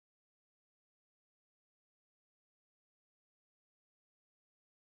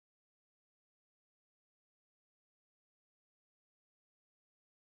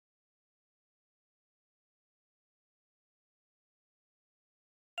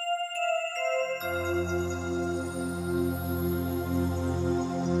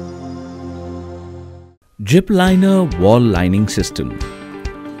Gypliner wall lining system.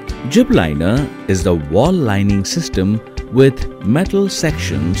 Gypliner is the wall lining system with metal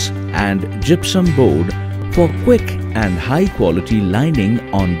sections and gypsum board for quick and high quality lining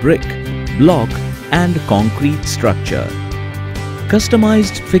on brick, block and concrete structure.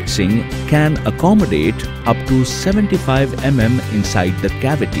 Customized fixing can accommodate up to 75 mm inside the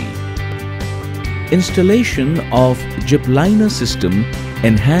cavity. Installation of Gypliner system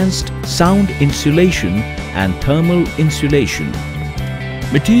enhanced sound insulation and thermal insulation.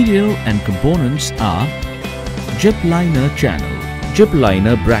 Material and components are Gypliner channel,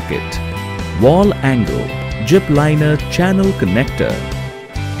 Gypliner bracket, wall angle, Gypliner channel connector,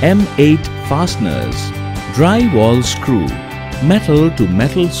 M8 fasteners, drywall screw, metal to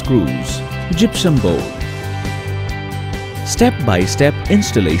metal screws, gypsum board. Step-by-step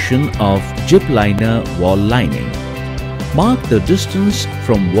installation of Gypliner wall lining. Mark the distance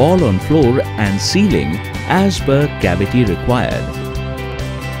from wall on floor and ceiling as per cavity required.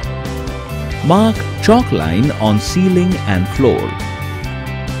 Mark chalk line on ceiling and floor.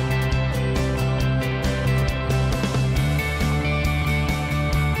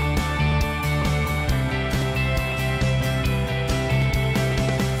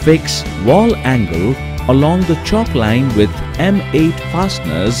 Fix wall angle along the chalk line with M8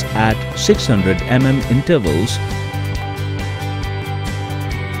 fasteners at 600 mm intervals.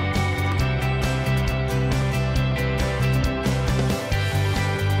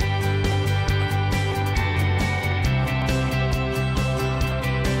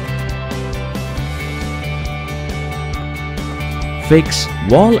 Fix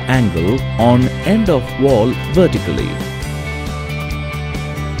wall angle on end of wall vertically.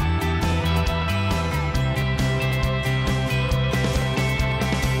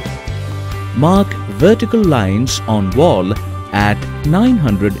 Mark vertical lines on wall at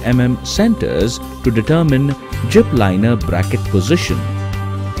 900 mm centers to determine Gypliner bracket position.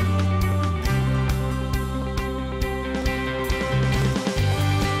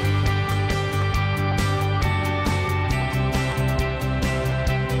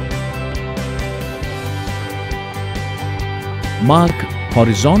 Mark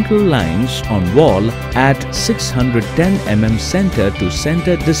horizontal lines on wall at 610 mm center to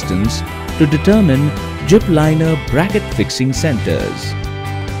center distance to determine Gypliner bracket fixing centers.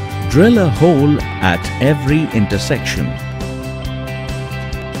 Drill a hole at every intersection.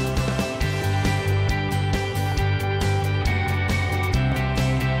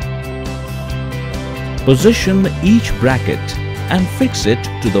 Position each bracket and fix it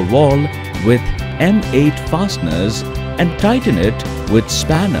to the wall with M8 fasteners and tighten it with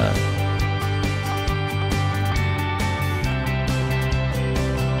spanner.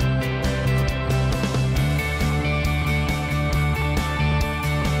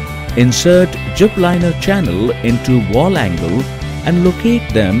 Insert Gypliner channel into wall angle and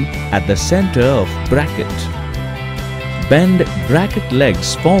locate them at the center of bracket. Bend bracket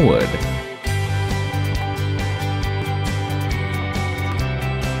legs forward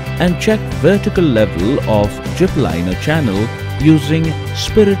and check vertical level of Gypliner channel using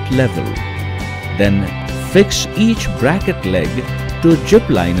spirit level. Then fix each bracket leg to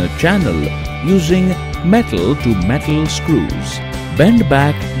Gypliner channel using metal to metal screws. Bend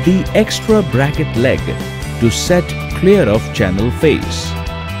back the extra bracket leg to set clear of channel face.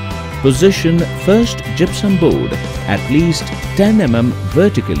 Position first gypsum board at least 10 mm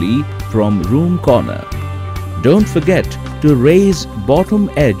vertically from room corner. Don't forget to raise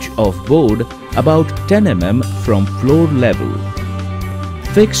bottom edge of board about 10 mm from floor level.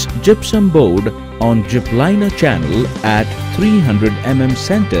 Fix gypsum board on Gypliner channel at 300 mm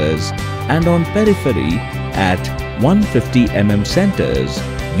centers and on periphery at 150 mm centers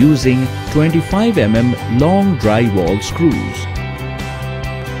using 25 mm long drywall screws.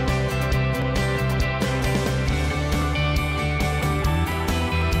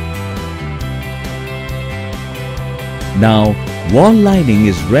 Now, wall lining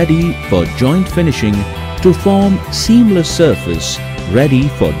is ready for joint finishing to form seamless surface ready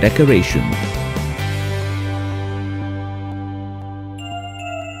for decoration.